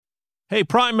Hey,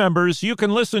 Prime members, you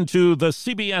can listen to the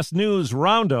CBS News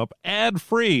Roundup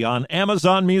ad-free on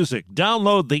Amazon Music.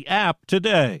 Download the app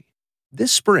today.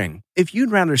 This spring, if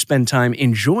you'd rather spend time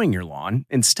enjoying your lawn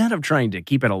instead of trying to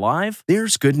keep it alive,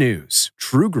 there's good news.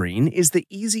 TruGreen is the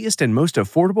easiest and most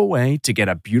affordable way to get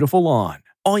a beautiful lawn.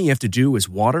 All you have to do is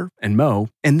water and mow,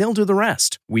 and they'll do the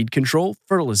rest. Weed control,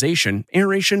 fertilization,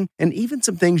 aeration, and even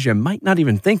some things you might not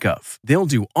even think of. They'll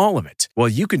do all of it, while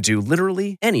you can do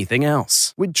literally anything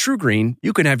else. With TruGreen,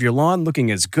 you can have your lawn looking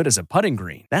as good as a putting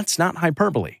green. That's not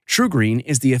hyperbole. TruGreen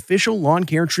is the official lawn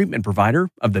care treatment provider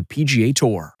of the PGA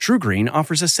Tour. TruGreen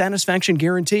offers a satisfaction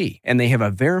guarantee, and they have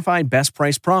a verified best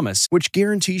price promise, which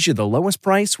guarantees you the lowest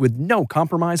price with no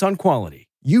compromise on quality.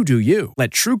 You do you. Let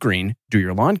TruGreen do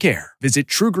your lawn care. Visit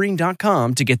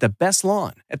TruGreen.com to get the best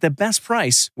lawn at the best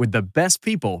price with the best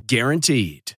people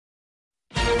guaranteed.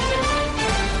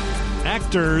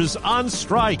 Actors on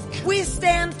strike. We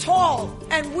stand tall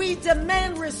and we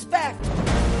demand respect.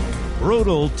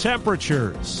 Brutal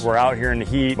temperatures. We're out here in the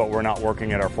heat, but we're not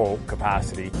working at our full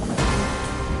capacity.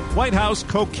 White House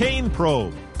cocaine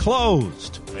probe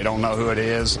closed. They don't know who it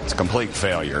is. It's a complete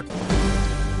failure.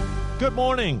 Good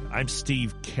morning. I'm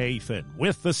Steve Kathan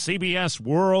with the CBS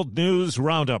World News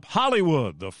Roundup.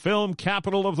 Hollywood, the film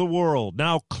capital of the world,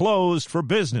 now closed for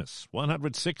business.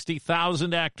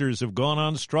 160,000 actors have gone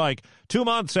on strike 2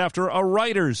 months after a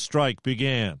writers' strike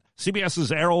began.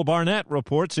 CBS's Errol Barnett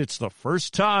reports it's the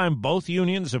first time both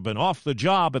unions have been off the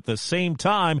job at the same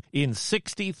time in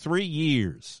 63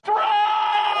 years.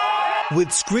 With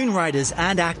screenwriters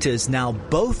and actors now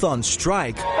both on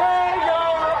strike,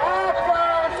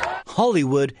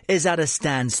 Hollywood is at a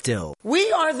standstill.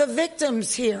 We are the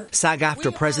victims here.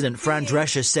 SAG-AFTRA President Fran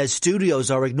Drescher says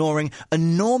studios are ignoring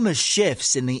enormous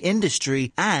shifts in the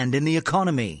industry and in the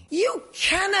economy. You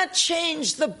cannot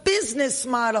change the business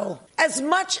model as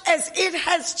much as it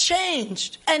has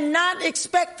changed and not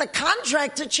expect the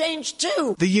contract to change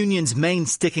too. The union's main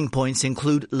sticking points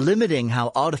include limiting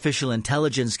how artificial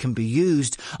intelligence can be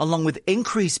used, along with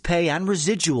increased pay and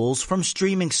residuals from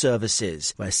streaming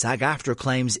services, where SAG-AFTRA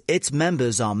claims its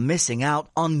members are missing out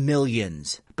on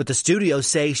millions. But the studios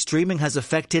say streaming has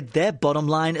affected their bottom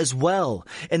line as well.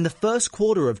 In the first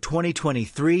quarter of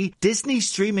 2023, Disney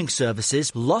streaming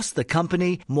services lost the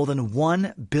company more than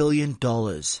 $1 billion.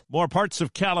 More parts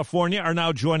of California are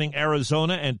now joining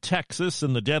Arizona and Texas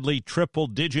in the deadly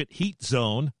triple-digit heat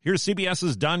zone. Here's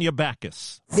CBS's Danya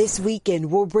Backus. This weekend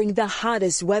will bring the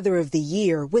hottest weather of the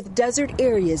year, with desert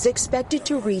areas expected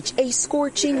to reach a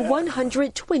scorching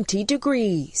 120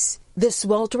 degrees. The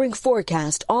sweltering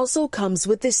forecast also comes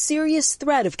with the serious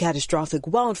threat of catastrophic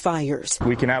wildfires.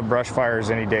 We can have brush fires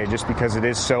any day just because it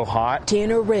is so hot.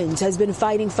 Tanner Renz has been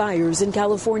fighting fires in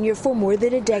California for more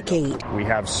than a decade. We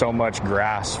have so much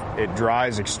grass. It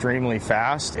dries extremely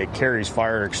fast. It carries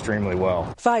fire extremely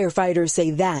well. Firefighters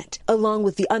say that, along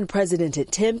with the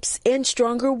unprecedented temps and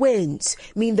stronger winds,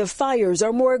 mean the fires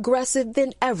are more aggressive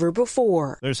than ever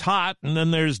before. There's hot, and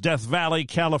then there's Death Valley,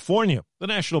 California. The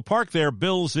national park there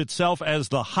bills itself as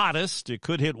the hottest. It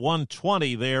could hit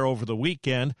 120 there over the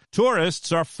weekend.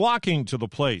 Tourists are flocking to the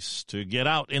place to get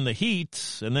out in the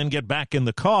heat and then get back in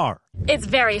the car. It's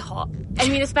very hot. I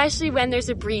mean, especially when there's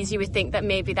a breeze, you would think that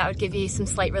maybe that would give you some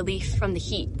slight relief from the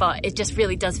heat, but it just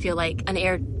really does feel like an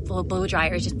air blow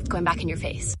dryer is just going back in your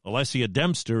face. Alessia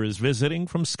Dempster is visiting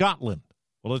from Scotland.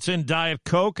 Well, it's in Diet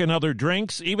Coke and other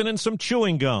drinks, even in some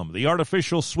chewing gum, the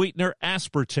artificial sweetener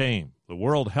aspartame. The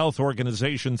World Health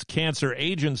Organization's cancer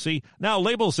agency now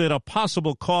labels it a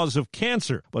possible cause of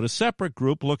cancer, but a separate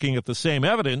group looking at the same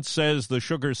evidence says the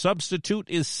sugar substitute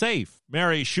is safe.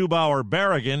 Mary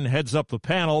Schubauer-Berrigan heads up the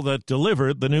panel that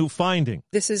delivered the new finding.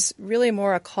 This is really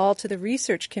more a call to the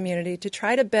research community to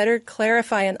try to better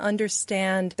clarify and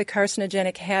understand the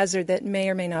carcinogenic hazard that may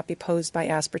or may not be posed by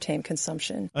aspartame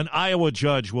consumption. An Iowa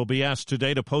judge will be asked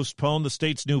today to postpone the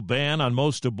state's new ban on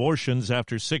most abortions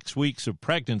after 6 weeks of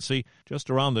pregnancy, just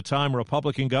around the time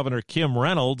Republican Governor Kim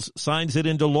Reynolds signs it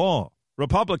into law.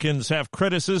 Republicans have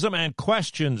criticism and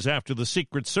questions after the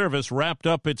Secret Service wrapped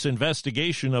up its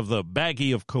investigation of the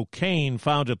baggie of cocaine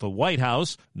found at the White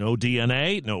House. No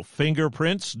DNA, no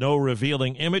fingerprints, no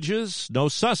revealing images, no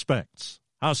suspects.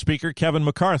 House Speaker Kevin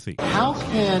McCarthy. How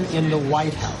can, in the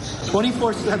White House,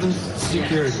 24/7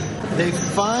 security, they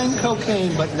find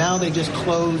cocaine, but now they just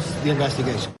close the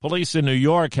investigation? Police in New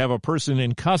York have a person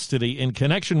in custody in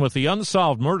connection with the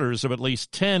unsolved murders of at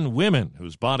least 10 women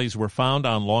whose bodies were found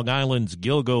on Long Island's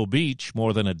Gilgo Beach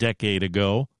more than a decade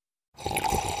ago.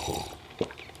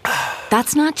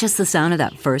 That's not just the sound of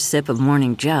that first sip of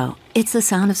Morning Joe. It's the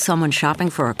sound of someone shopping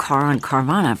for a car on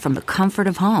Carvana from the comfort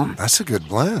of home. That's a good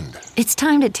blend. It's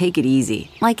time to take it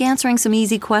easy, like answering some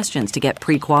easy questions to get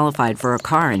pre-qualified for a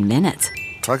car in minutes.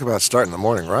 Talk about starting the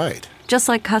morning right. Just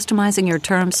like customizing your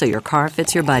terms so your car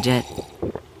fits your budget.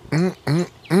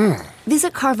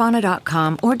 Visit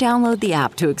Carvana.com or download the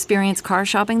app to experience car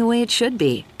shopping the way it should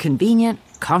be. Convenient,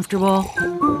 comfortable.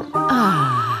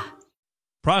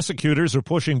 Prosecutors are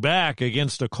pushing back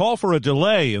against a call for a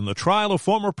delay in the trial of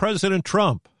former President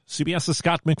Trump. CBS's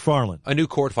Scott McFarland. A new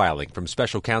court filing from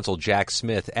special counsel Jack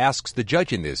Smith asks the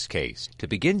judge in this case to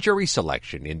begin jury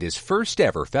selection in this first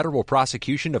ever federal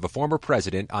prosecution of a former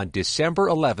president on December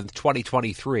 11th,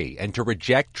 2023, and to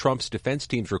reject Trump's defense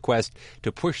team's request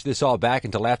to push this all back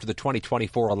until after the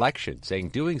 2024 election, saying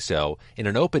doing so in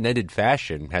an open-ended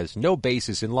fashion has no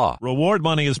basis in law. Reward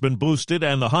money has been boosted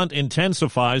and the hunt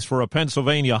intensifies for a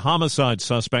Pennsylvania homicide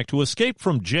suspect who escaped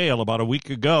from jail about a week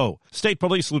ago. State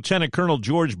Police Lieutenant Colonel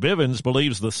George Bivens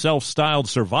believes the self-styled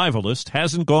survivalist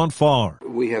hasn't gone far.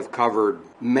 We have covered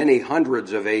many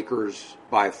hundreds of acres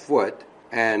by foot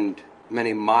and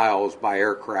many miles by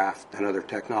aircraft and other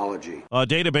technology. A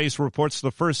database reports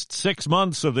the first 6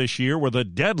 months of this year were the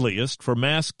deadliest for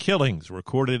mass killings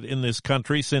recorded in this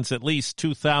country since at least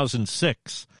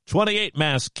 2006. 28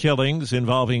 mass killings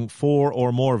involving 4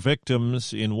 or more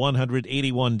victims in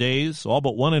 181 days. All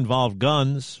but one involved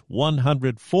guns,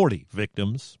 140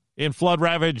 victims. In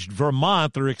flood-ravaged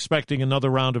Vermont, they're expecting another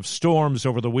round of storms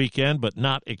over the weekend, but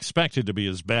not expected to be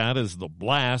as bad as the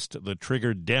blast that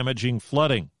triggered damaging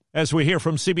flooding. As we hear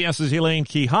from CBS's Elaine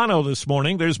Quijano this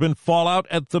morning, there's been fallout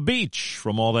at the beach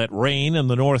from all that rain in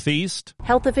the Northeast.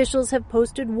 Health officials have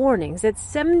posted warnings at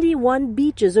 71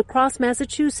 beaches across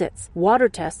Massachusetts. Water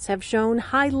tests have shown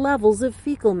high levels of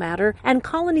fecal matter and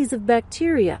colonies of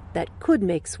bacteria that could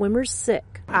make swimmers sick.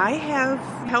 I have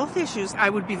health issues. I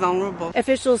would be vulnerable.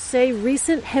 Officials say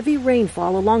recent heavy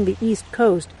rainfall along the East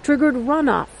Coast triggered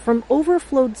runoff from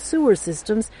overflowed sewer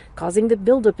systems, causing the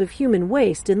buildup of human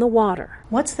waste in the water.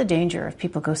 What's the danger if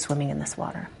people go swimming in this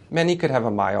water? Many could have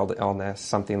a mild illness,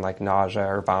 something like nausea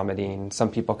or vomiting.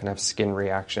 Some people can have skin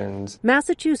reactions.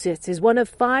 Massachusetts is one of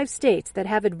 5 states that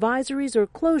have advisories or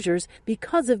closures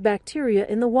because of bacteria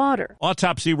in the water.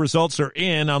 Autopsy results are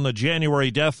in on the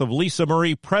January death of Lisa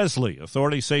Marie Presley.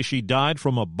 Authorities say she died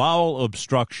from a bowel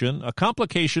obstruction, a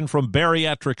complication from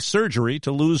bariatric surgery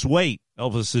to lose weight.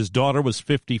 Elvis's daughter was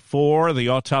 54. The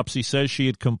autopsy says she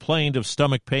had complained of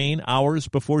stomach pain hours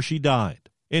before she died.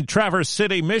 In Traverse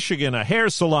City, Michigan, a hair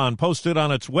salon posted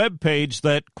on its webpage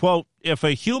that, quote, if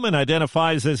a human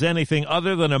identifies as anything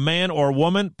other than a man or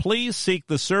woman, please seek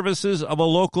the services of a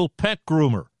local pet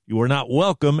groomer. You are not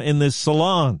welcome in this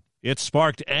salon. It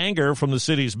sparked anger from the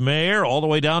city's mayor all the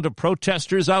way down to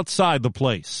protesters outside the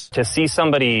place. To see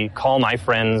somebody call my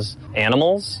friends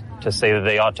animals, to say that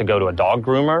they ought to go to a dog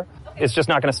groomer, it's just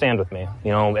not going to stand with me.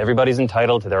 You know, everybody's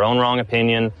entitled to their own wrong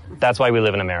opinion. That's why we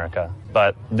live in America.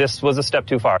 But this was a step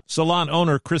too far. Salon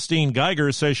owner Christine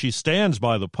Geiger says she stands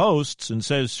by the posts and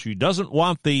says she doesn't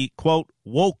want the, quote,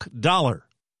 woke dollar.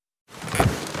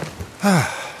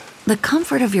 The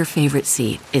comfort of your favorite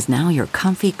seat is now your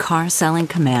comfy car-selling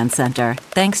command center,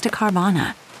 thanks to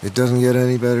Carvana. It doesn't get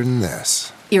any better than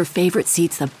this. Your favorite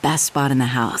seat's the best spot in the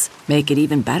house. Make it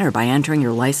even better by entering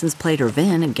your license plate or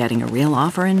VIN and getting a real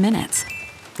offer in minutes.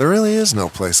 There really is no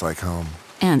place like home.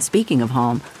 And speaking of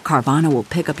home, Carvana will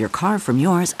pick up your car from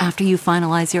yours after you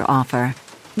finalize your offer.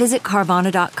 Visit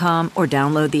Carvana.com or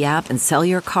download the app and sell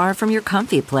your car from your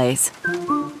comfy place.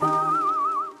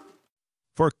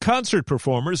 For concert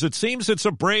performers, it seems it's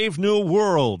a brave new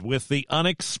world with the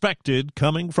unexpected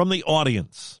coming from the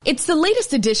audience. It's the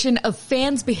latest edition of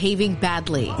Fans Behaving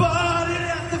Badly.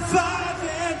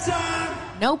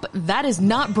 Nope, that is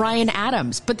not Bryan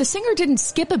Adams, but the singer didn't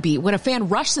skip a beat when a fan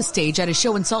rushed the stage at a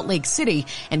show in Salt Lake City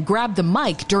and grabbed the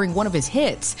mic during one of his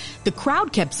hits. The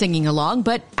crowd kept singing along,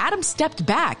 but Adams stepped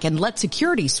back and let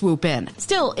security swoop in.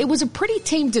 Still, it was a pretty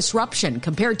tame disruption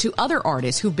compared to other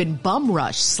artists who've been bum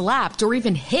rushed, slapped, or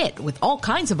even hit with all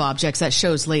kinds of objects at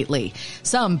shows lately.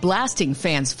 Some blasting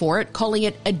fans for it, calling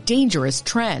it a dangerous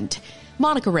trend.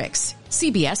 Monica Ricks,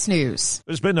 CBS News.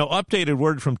 There's been no updated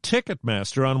word from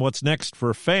Ticketmaster on what's next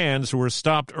for fans who were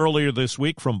stopped earlier this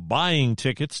week from buying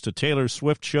tickets to Taylor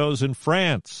Swift shows in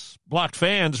France. Blocked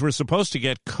fans were supposed to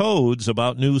get codes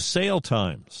about new sale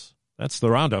times. That's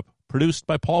the Roundup, produced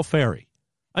by Paul Ferry.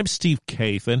 I'm Steve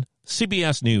Kathan,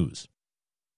 CBS News.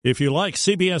 If you like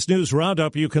CBS News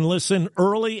Roundup, you can listen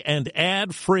early and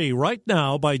ad-free right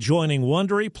now by joining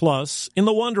Wondery Plus in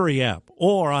the Wondery app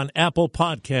or on Apple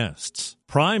Podcasts.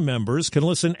 Prime members can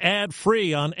listen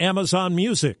ad-free on Amazon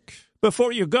Music.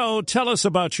 Before you go, tell us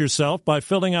about yourself by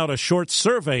filling out a short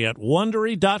survey at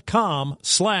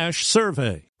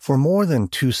Wondery.com/survey. For more than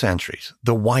 2 centuries,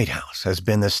 the White House has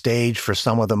been the stage for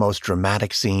some of the most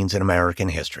dramatic scenes in American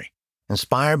history.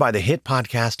 Inspired by the hit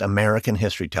podcast American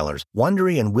History Tellers,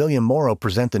 Wondery and William Morrow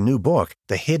present the new book,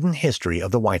 The Hidden History of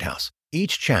the White House.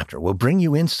 Each chapter will bring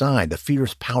you inside the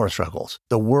fierce power struggles,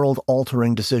 the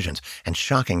world-altering decisions, and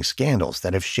shocking scandals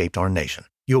that have shaped our nation.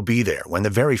 You'll be there when the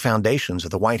very foundations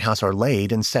of the White House are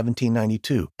laid in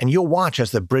 1792, and you'll watch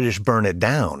as the British burn it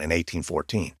down in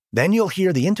 1814. Then you'll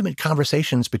hear the intimate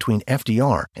conversations between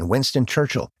FDR and Winston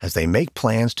Churchill as they make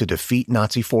plans to defeat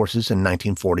Nazi forces in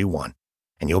 1941.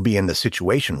 And you'll be in the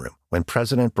Situation Room when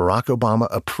President Barack Obama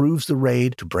approves the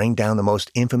raid to bring down the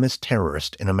most infamous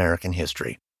terrorist in American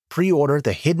history. Pre-order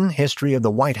The Hidden History of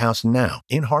the White House now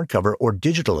in hardcover or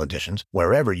digital editions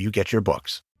wherever you get your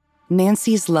books.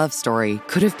 Nancy's love story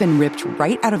could have been ripped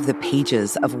right out of the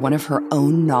pages of one of her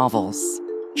own novels.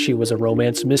 She was a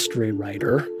romance mystery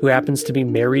writer who happens to be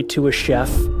married to a chef.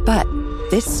 But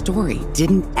this story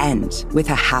didn't end with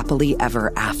a happily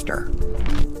ever after.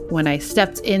 When I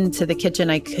stepped into the kitchen,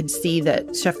 I could see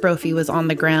that Chef Brophy was on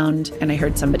the ground, and I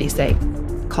heard somebody say,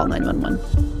 "Call 911."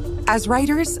 As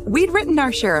writers, we'd written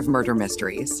our share of murder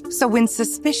mysteries. So when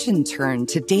suspicion turned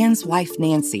to Dan's wife,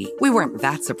 Nancy, we weren't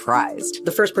that surprised.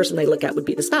 The first person they look at would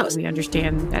be the spouse. We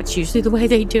understand that's usually the way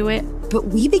they do it. But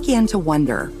we began to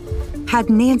wonder, had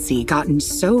Nancy gotten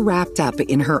so wrapped up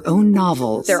in her own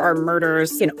novels... There are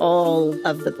murders in all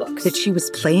of the books. ...that she was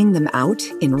playing them out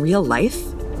in real life?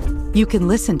 You can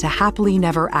listen to Happily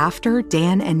Never After,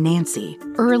 Dan and Nancy,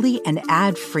 early and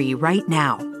ad-free right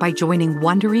now by joining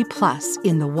Wondery Plus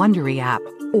in the Wondery app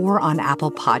or on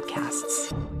Apple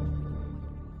Podcasts.